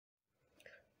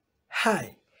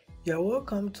Hi, you are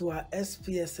welcome to our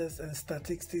SPSS and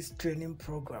Statistics Training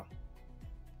Program.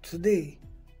 Today,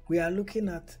 we are looking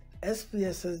at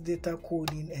SPSS data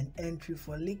coding and entry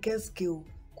for Likert Scale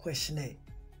Questionnaire.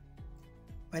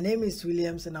 My name is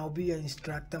Williams and I'll be your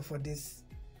instructor for this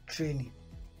training.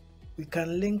 We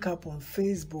can link up on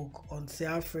Facebook on Osei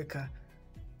Africa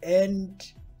and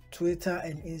Twitter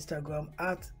and Instagram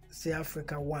at Osei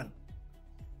Africa 1.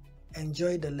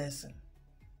 Enjoy the lesson.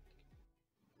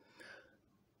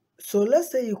 So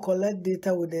let's say you collect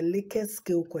data with the Likert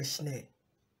Scale Questionnaire.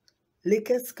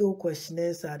 Likert Scale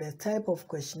questionnaires are the type of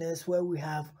questionnaires where we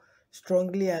have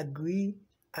strongly agree,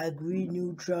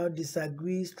 neutral,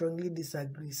 disagree, strongly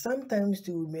disagree. Sometimes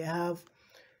we may have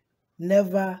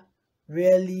never,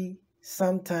 rarely,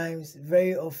 sometimes,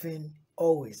 very often,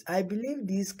 always. I believe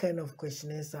these kind of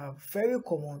questionnaires are very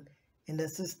common in the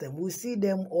system. We see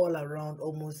them all around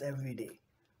almost every day.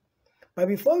 But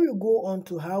before we go on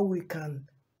to how we can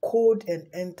code and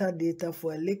enter data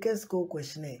for a Likert Scale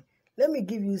questionnaire, let me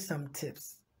give you some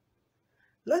tips.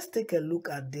 Let's take a look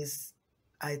at this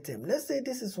item. Let's say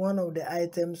this is one of the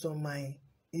items on my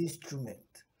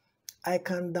instrument. I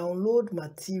can download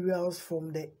materials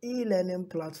from the e-learning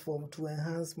platform to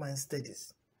enhance my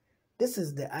studies. This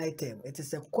is the item. It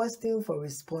is a question for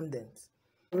respondents.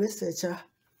 The researcher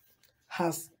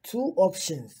has two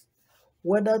options,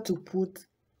 whether to put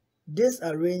this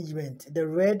arrangement, the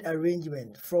red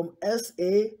arrangement, from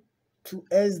SA to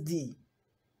SD,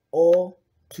 or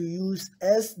to use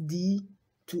SD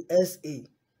to SA.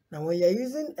 Now when you're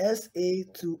using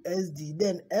SA to SD,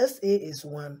 then SA is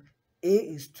 1, A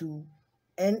is 2,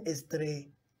 N is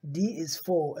 3, D is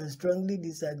 4, and strongly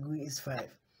disagree is 5.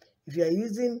 If you are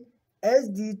using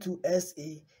SD to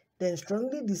SA, then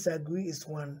strongly disagree is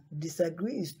 1,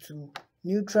 disagree is 2,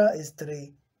 neutral is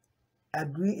 3,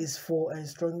 agree is 4, and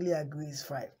strongly agree is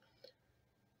 5.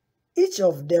 Each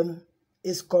of them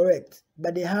is correct,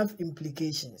 but they have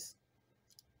implications.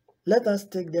 Let us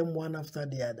take them one after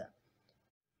the other.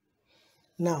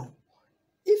 Now,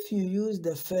 if you use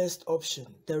the first option,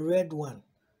 the red one,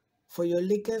 for your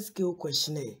Likert Scale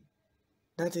questionnaire,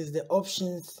 that is the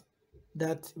options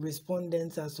that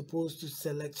respondents are supposed to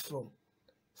select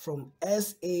from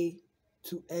SA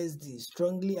to SD,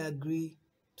 strongly agree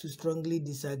to strongly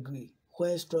disagree,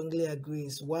 where strongly agree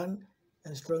is 1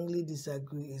 and strongly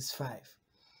disagree is 5.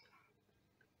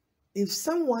 If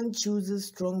someone chooses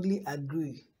strongly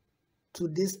agree to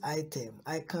this item,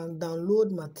 I can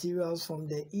download materials from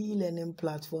the e-learning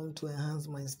platform to enhance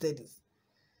my studies.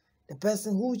 The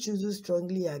person who chooses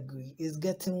strongly agree is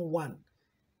getting 1,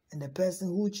 and the person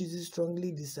who chooses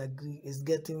strongly disagree is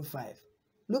getting 5.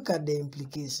 Look at the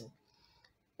implication.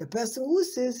 The person who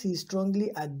says he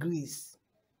strongly agrees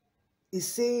is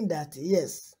saying that,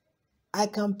 yes, I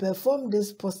can perform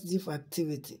this positive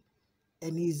activity,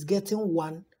 and he is getting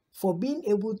 1 for being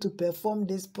able to perform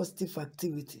this positive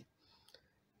activity.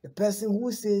 The person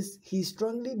who says he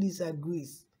strongly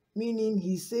disagrees, meaning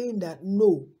he's saying that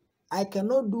no, I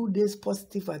cannot do this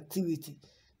positive activity,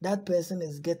 that person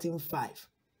is getting 5.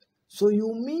 So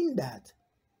you mean that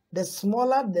the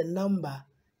smaller the number,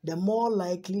 the more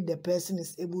likely the person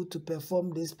is able to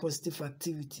perform this positive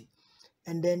activity.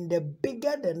 And then the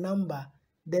bigger the number,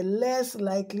 the less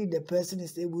likely the person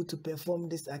is able to perform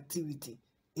this activity.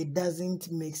 It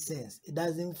doesn't make sense. It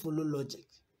doesn't follow logic.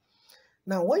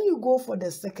 Now, when you go for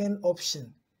the second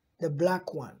option, the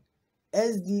black one,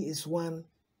 SD is 1,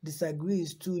 disagree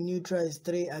is 2, neutral is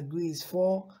 3, agree is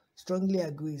 4, strongly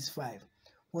agree is 5.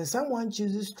 When someone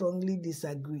chooses strongly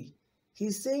disagree,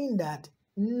 he's saying that,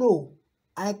 no,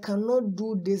 I cannot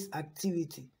do this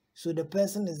activity. So the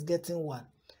person is getting 1.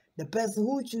 The person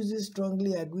who chooses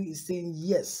strongly agree is saying,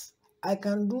 yes, I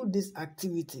can do this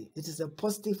activity. It is a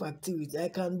positive activity. I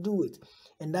can do it.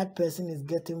 And that person is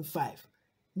getting 5.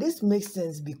 This makes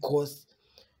sense because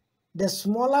the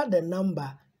smaller the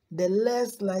number, the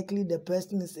less likely the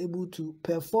person is able to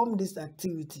perform this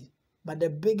activity. But the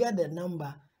bigger the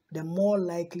number, the more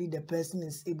likely the person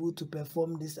is able to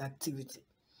perform this activity.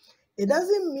 It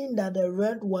doesn't mean that the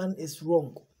red one is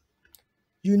wrong.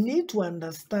 You need to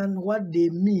understand what they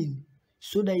mean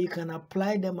so that you can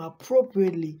apply them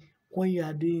appropriately when you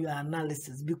are doing your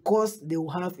analysis, because they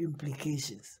will have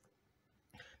implications.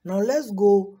 Now let's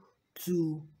go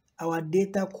to our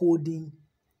data coding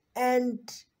and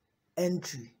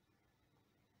entry.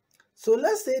 So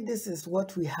let's say this is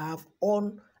what we have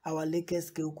on our Likert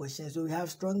Scale question. So we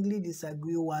have strongly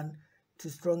disagree 1 to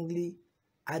strongly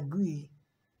agree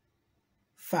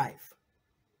 5.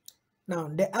 Now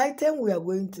the item we are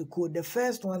going to code, the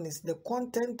first one is the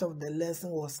content of the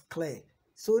lesson was clear.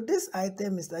 So this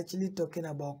item is actually talking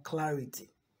about clarity.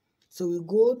 So we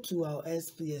go to our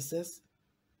SPSS.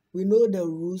 We know the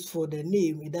rules for the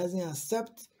name. It doesn't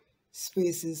accept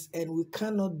spaces and we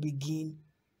cannot begin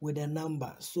with a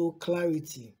number. So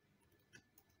clarity.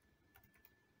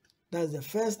 That's the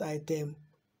first item.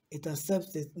 It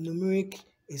accepts the numeric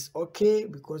is okay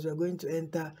because we're going to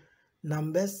enter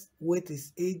numbers. Weight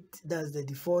is 8. That's the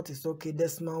default. It's okay.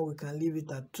 Decimal, we can leave it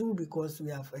at 2 because we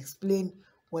have explained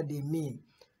what they mean.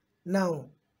 Now,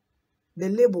 the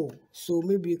label. So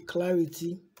maybe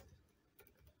clarity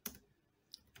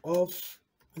of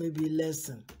maybe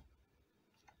lesson.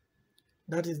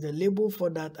 That is the label for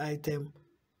that item.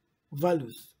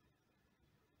 Values.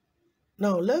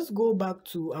 Now let's go back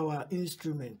to our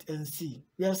instrument and see.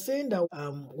 We are saying that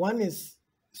 1 is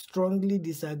strongly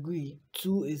disagree,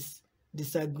 2 is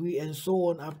disagree, and so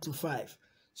on up to 5.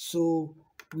 So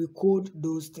we code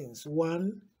those things.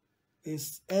 1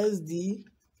 is SD,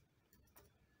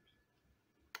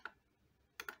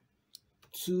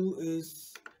 2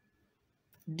 is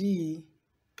D.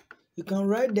 You can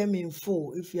write them in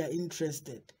 4 if you are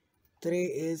interested. 3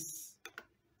 is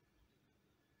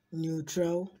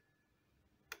neutral.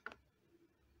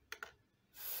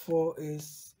 4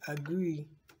 is agree,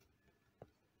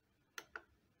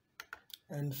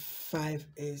 and 5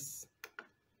 is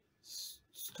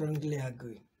strongly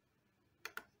agree.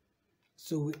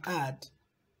 So we add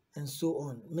and so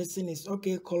on. Missing is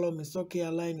okay, column is okay,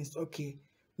 align is okay,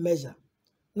 measure.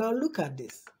 Now look at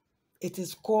this. It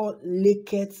is called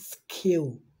Likert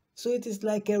scale. So it is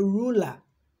like a ruler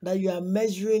that you are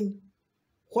measuring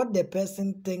what the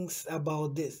person thinks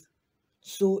about this.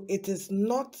 So it is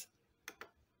not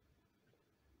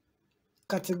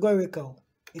categorical,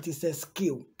 it is a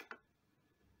scale.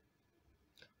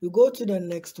 We go to the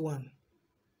next one.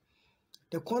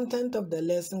 The content of the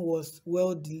lesson was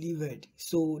well delivered.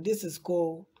 So this is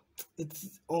called,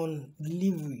 it's on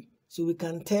delivery. So we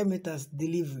can term it as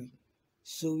delivery.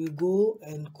 So we go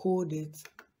and code it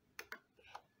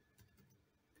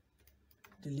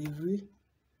delivery.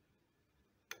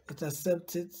 It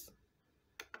accepts it.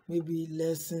 Maybe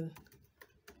lesson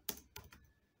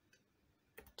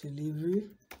delivery.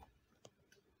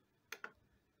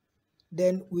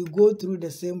 Then we go through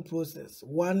the same process.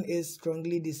 1 is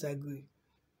strongly disagree.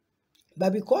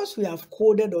 But because we have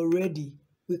coded already,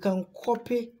 we can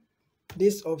copy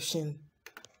this option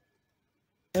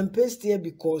and paste here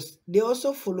because they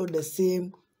also follow the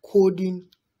same coding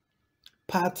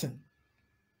pattern.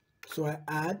 So I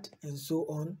add and so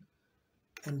on,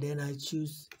 and then I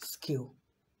choose scale.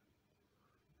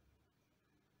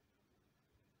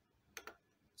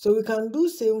 So we can do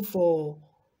same for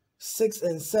 6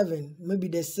 and 7. Maybe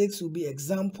the 6 will be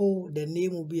example, the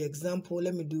name will be example.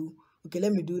 Let me do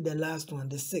the last one,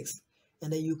 the 6th,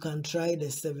 and then you can try the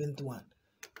 7th one.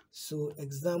 So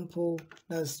example,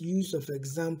 that's use of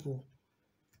example,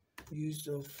 use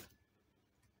of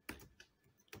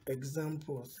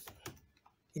examples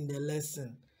in the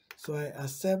lesson. So I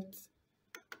accept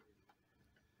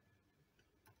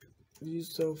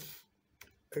use of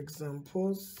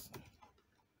examples,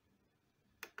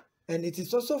 and it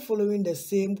is also following the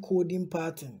same coding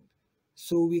pattern.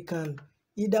 So we can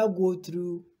either go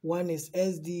through 1 is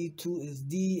SD, 2 is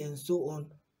D, and so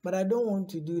on. But I don't want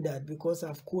to do that because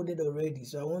I've coded already.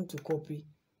 So I want to copy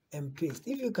and paste.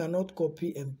 If you cannot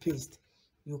copy and paste,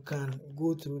 you can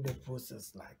go through the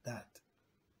process like that.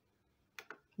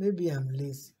 Maybe I'm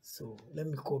lazy, so let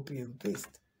me copy and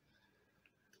paste.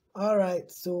 All right,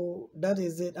 so that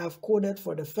is it. I've coded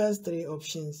for the first 3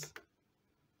 options,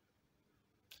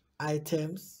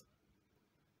 items.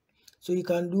 So you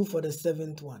can do for the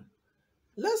 7th one.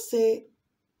 Let's say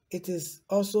it is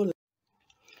also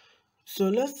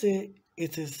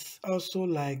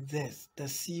like this, the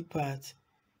C part,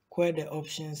 where the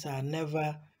options are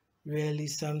never, rarely,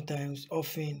 sometimes,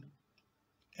 often,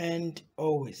 and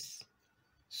always.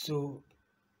 So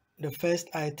the first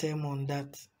item on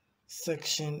that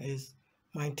section is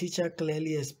my teacher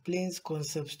clearly explains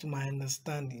concepts to my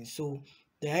understanding. So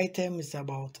the item is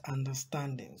about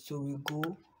understanding. So we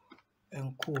go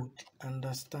and code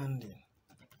understanding.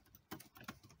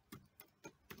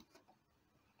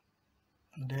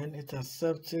 And then it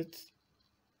accepts it.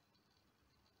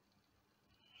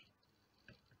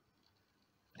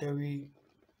 Then we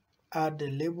add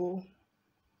the label,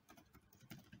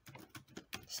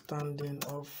 standing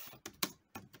of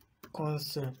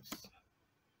concepts.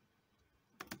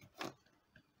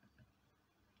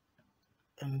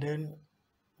 And then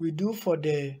we do for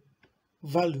the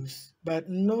values, but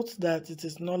note that it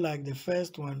is not like the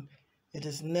first one. It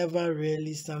is never,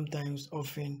 rarely, sometimes,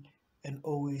 often, and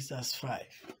always as 5.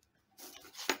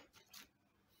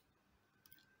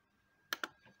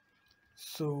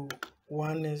 So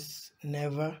 1 is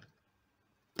never,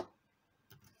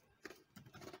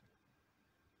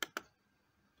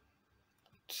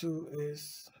 2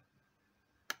 is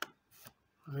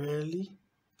rarely,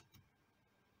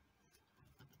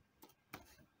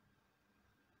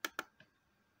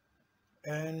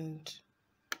 and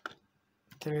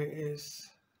 3 is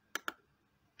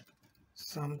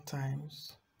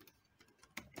sometimes,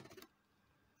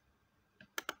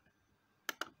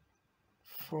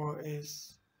 4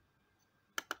 is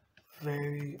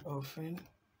very often,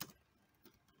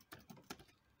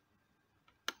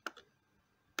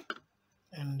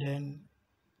 and then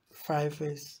 5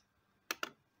 is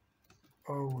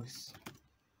always.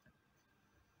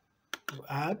 You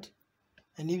add,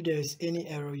 and if there is any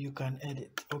error you can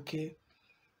edit. Okay,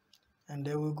 and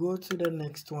then we'll go to the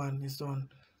next one. It's on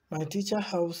my teacher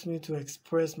helps me to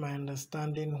express my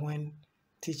understanding when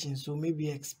teaching. So maybe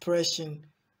expression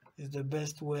is the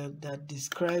best word that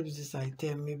describes this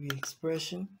item. Maybe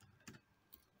expression,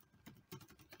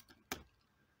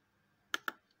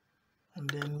 and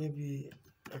then maybe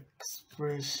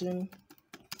expression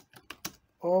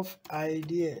of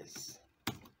ideas.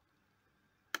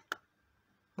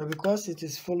 But because it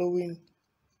is following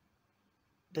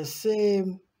the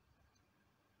same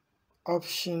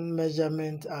option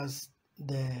measurement as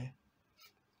the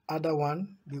other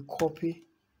one, we copy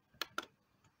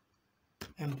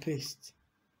and paste,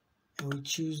 and we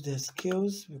choose the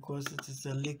scales because it is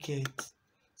a Likert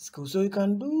scale. So you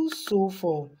can do so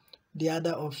for the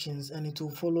other options and it will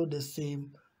follow the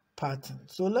same pattern.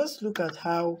 So let's look at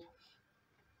how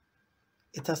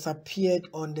it has appeared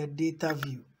on the data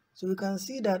view. So we can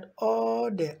see that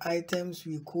all the items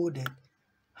we coded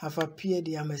have appeared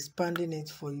here. I'm expanding it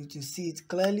for you to see it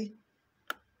clearly,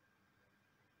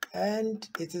 and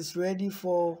it is ready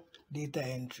for data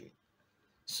entry.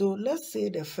 So let's say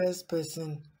the first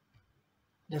person,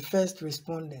 the first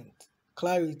respondent,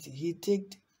 clarity, he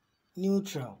ticked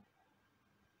neutral.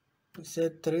 He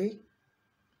said 3.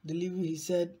 Delivery, he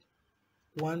said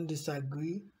 1,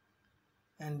 disagree.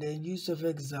 And then use of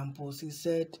examples, he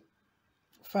said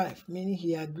 5, meaning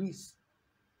he agrees.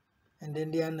 And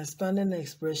then the understanding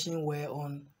expression were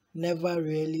on never,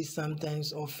 rarely,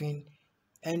 sometimes, often,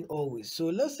 and always. So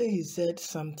let's say he said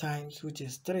sometimes, which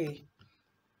is 3,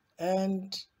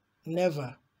 and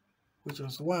never, which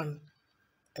was 1,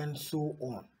 and so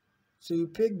on. So you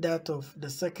pick that of the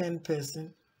second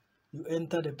person, you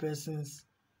enter the person's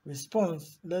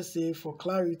response. Let's say for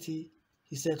clarity,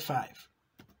 he said 5.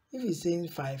 If he's saying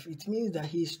 5, it means that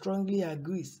he strongly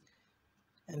agrees.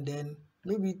 And then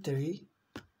maybe 3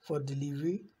 for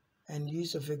delivery and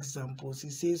use of examples. He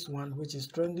says 1, which is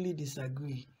strongly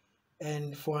disagree.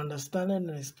 And for understanding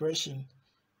and expression,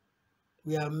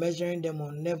 we are measuring them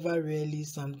on never, rarely,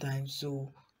 sometimes.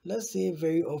 So let's say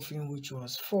very often, which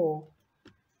was 4,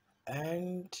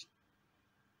 and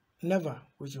never,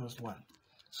 which was 1.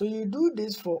 So you do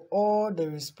this for all the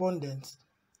respondents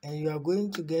and you are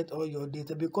going to get all your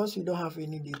data. Because you don't have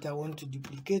any data, I want to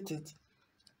duplicate it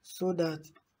so that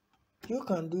you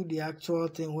can do the actual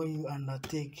thing when you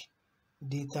undertake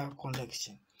data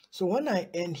collection. So when I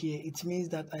end here, it means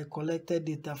that I collected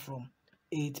data from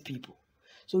 8 people.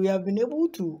 So we have been able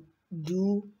to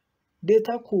do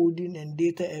data coding and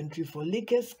data entry for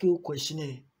Likert Scale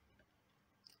Questionnaire.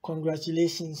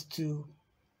 Congratulations to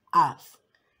us.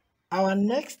 Our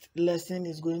next lesson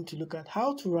is going to look at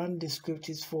how to run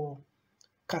descriptors for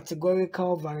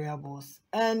categorical variables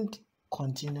and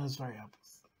continuous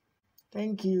variables.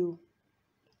 Thank you.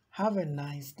 Have a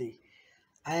nice day.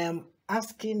 I am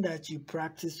asking that you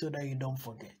practice so that you don't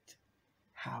forget.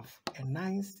 Have a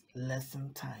nice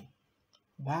lesson time.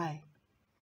 Bye.